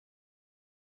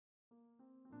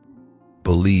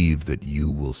Believe that you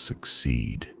will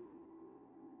succeed,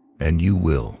 and you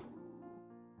will.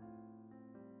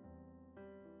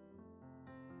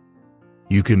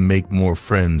 You can make more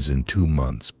friends in 2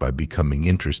 months by becoming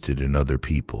interested in other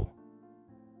people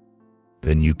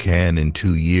than you can in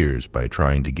 2 years by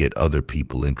trying to get other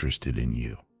people interested in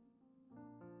you.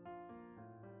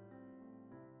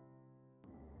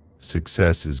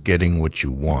 Success is getting what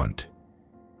you want.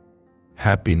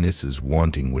 Happiness is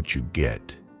wanting what you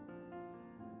get.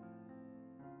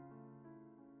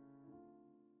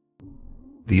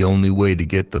 The only way to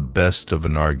get the best of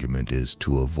an argument is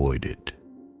to avoid it.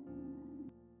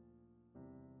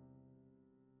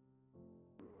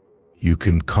 You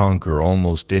can conquer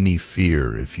almost any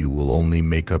fear if you will only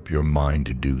make up your mind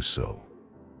to do so.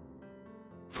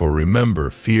 For remember,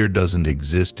 fear doesn't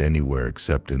exist anywhere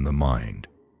except in the mind.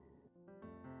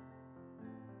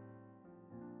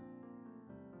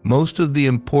 Most of the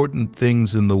important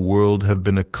things in the world have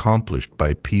been accomplished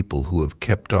by people who have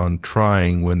kept on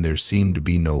trying when there seemed to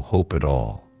be no hope at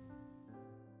all.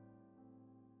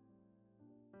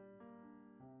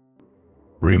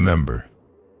 Remember,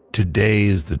 today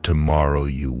is the tomorrow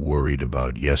you worried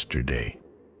about yesterday.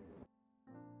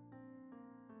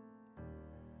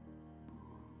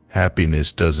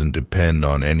 Happiness doesn't depend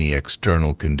on any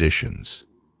external conditions.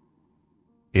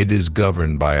 It is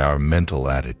governed by our mental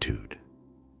attitude.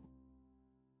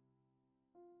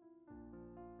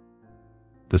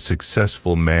 The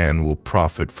successful man will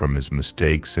profit from his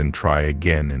mistakes and try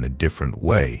again in a different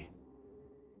way.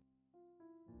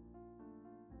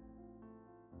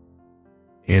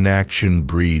 Inaction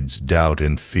breeds doubt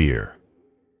and fear.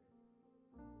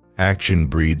 Action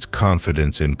breeds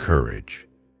confidence and courage.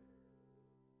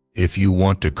 If you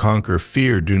want to conquer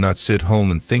fear, do not sit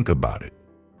home and think about it.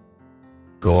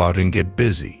 Go out and get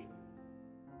busy.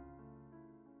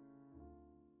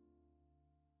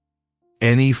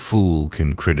 Any fool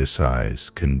can criticize,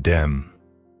 condemn,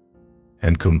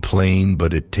 and complain,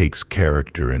 but it takes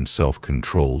character and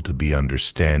self-control to be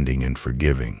understanding and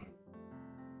forgiving.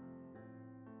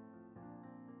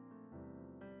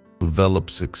 Develop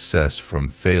success from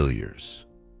failures.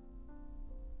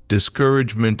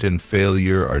 Discouragement and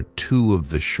failure are two of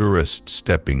the surest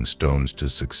stepping stones to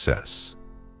success.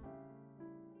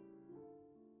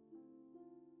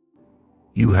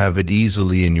 You have it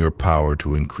easily in your power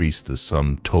to increase the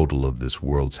sum total of this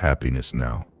world's happiness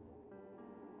now.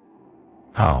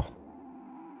 How?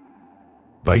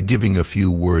 By giving a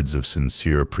few words of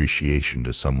sincere appreciation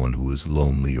to someone who is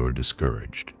lonely or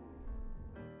discouraged.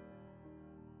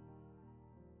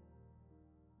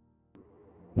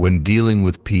 When dealing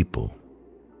with people,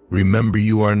 remember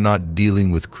you are not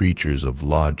dealing with creatures of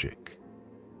logic,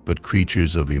 but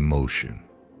creatures of emotion.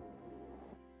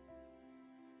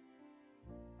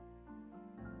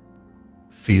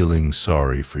 Feeling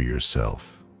sorry for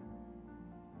yourself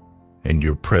and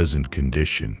your present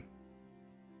condition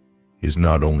is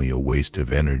not only a waste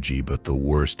of energy, but the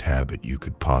worst habit you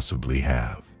could possibly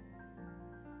have.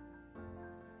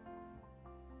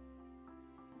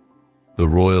 The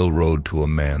royal road to a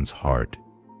man's heart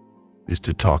is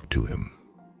to talk to him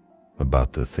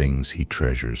about the things he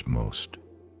treasures most.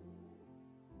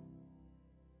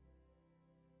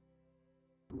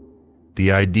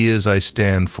 The ideas I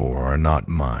stand for are not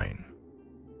mine.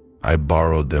 I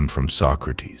borrowed them from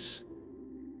Socrates.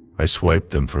 I swiped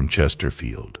them from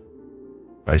Chesterfield.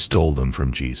 I stole them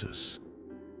from Jesus.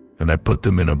 And I put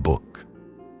them in a book.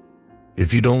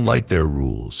 If you don't like their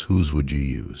rules, whose would you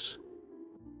use?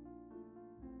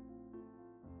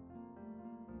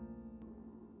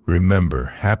 Remember,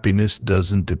 happiness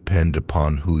doesn't depend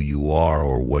upon who you are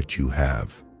or what you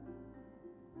have.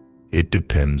 It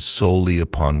depends solely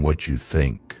upon what you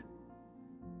think.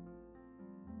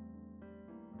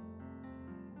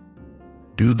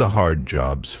 Do the hard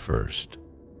jobs first.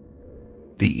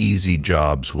 The easy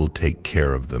jobs will take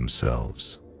care of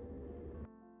themselves.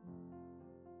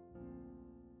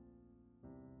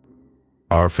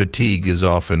 Our fatigue is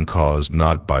often caused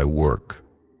not by work,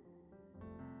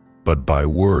 but by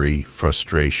worry,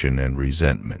 frustration, and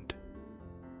resentment.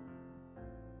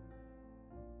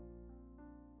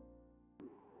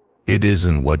 It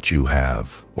isn't what you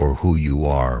have, or who you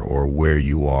are, or where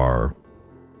you are,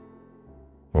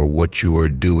 or what you are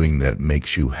doing that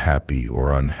makes you happy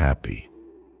or unhappy.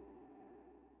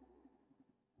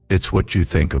 It's what you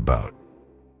think about.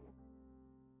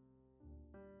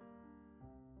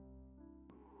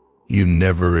 You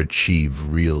never achieve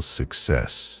real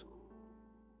success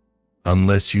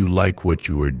unless you like what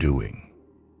you are doing.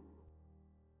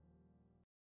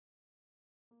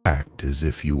 Act as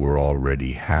if you were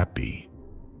already happy,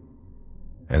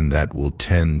 and that will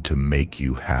tend to make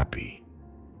you happy.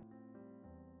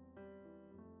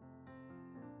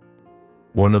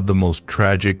 One of the most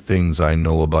tragic things I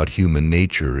know about human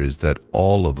nature is that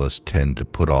all of us tend to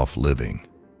put off living.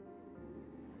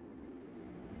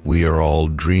 We are all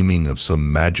dreaming of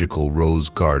some magical rose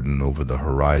garden over the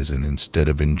horizon instead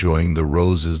of enjoying the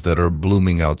roses that are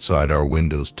blooming outside our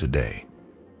windows today.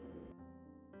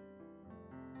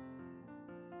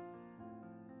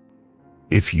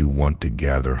 If you want to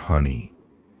gather honey,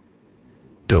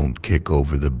 don't kick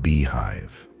over the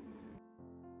beehive.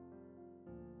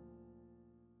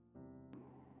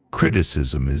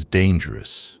 Criticism is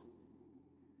dangerous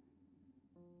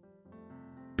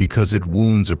because it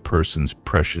wounds a person's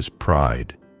precious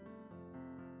pride,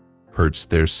 hurts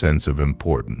their sense of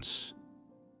importance,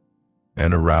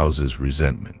 and arouses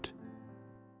resentment.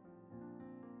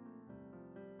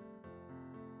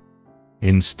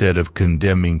 Instead of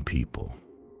condemning people,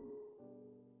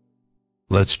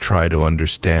 let's try to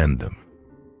understand them.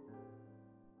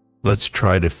 Let's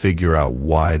try to figure out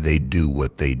why they do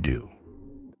what they do.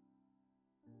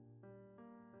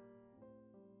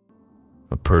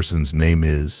 A person's name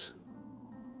is,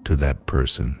 to that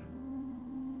person,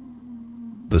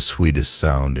 the sweetest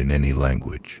sound in any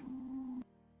language.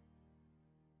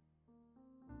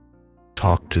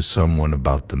 Talk to someone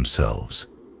about themselves,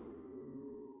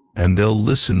 and they'll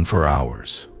listen for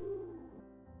hours.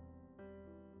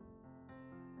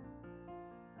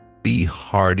 Be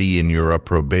hearty in your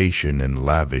approbation and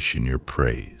lavish in your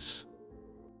praise.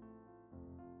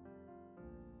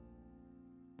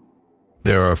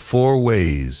 There are 4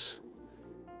 ways,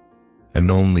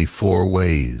 and only 4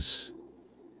 ways,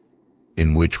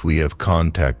 in which we have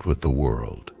contact with the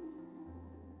world.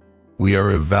 We are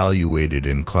evaluated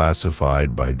and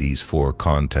classified by these 4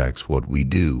 contacts: what we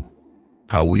do,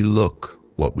 how we look,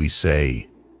 what we say,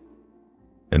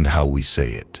 and how we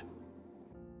say it.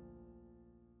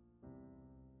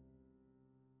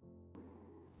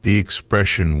 The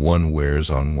expression one wears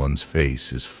on one's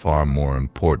face is far more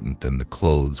important than the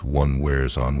clothes one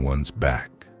wears on one's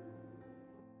back.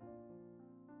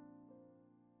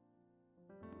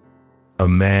 A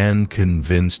man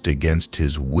convinced against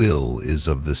his will is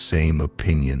of the same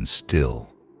opinion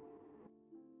still.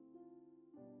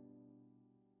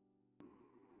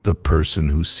 The person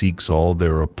who seeks all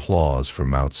their applause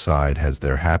from outside has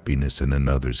their happiness in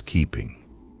another's keeping.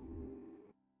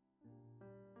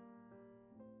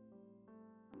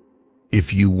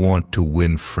 If you want to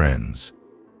win friends,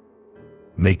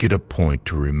 make it a point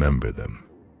to remember them.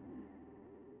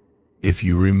 If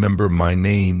you remember my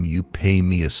name, you pay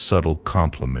me a subtle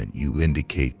compliment. You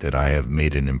indicate that I have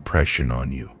made an impression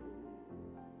on you.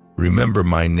 Remember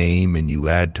my name and you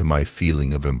add to my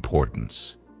feeling of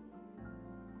importance.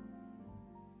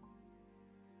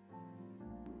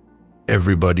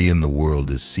 Everybody in the world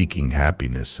is seeking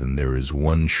happiness, and there is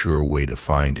one sure way to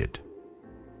find it.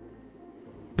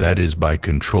 That is by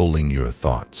controlling your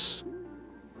thoughts.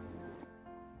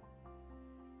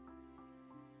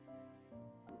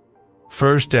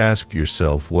 First, ask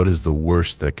yourself, what is the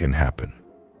worst that can happen?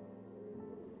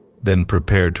 Then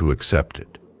prepare to accept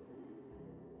it.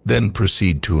 Then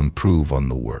proceed to improve on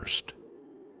the worst.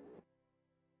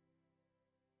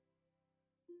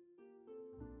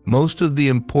 Most of the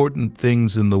important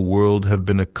things in the world have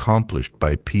been accomplished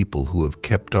by people who have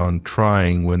kept on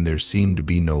trying when there seemed to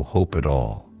be no hope at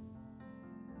all.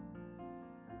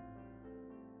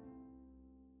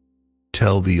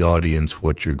 Tell the audience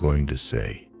what you're going to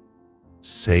say.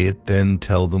 Say it, then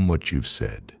tell them what you've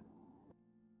said.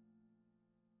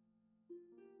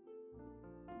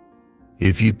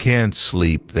 If you can't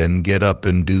sleep, then get up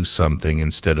and do something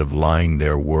instead of lying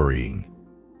there worrying.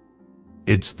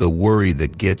 It's the worry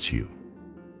that gets you,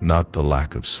 not the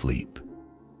lack of sleep.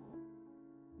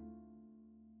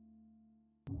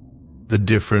 The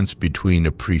difference between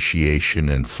appreciation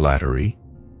and flattery?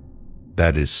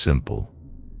 That is simple.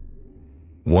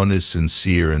 One is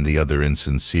sincere and the other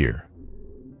insincere.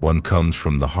 One comes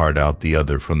from the heart out, the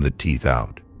other from the teeth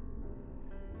out.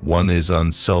 One is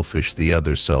unselfish, the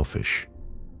other selfish.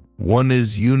 One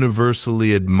is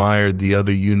universally admired, the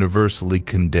other universally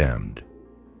condemned.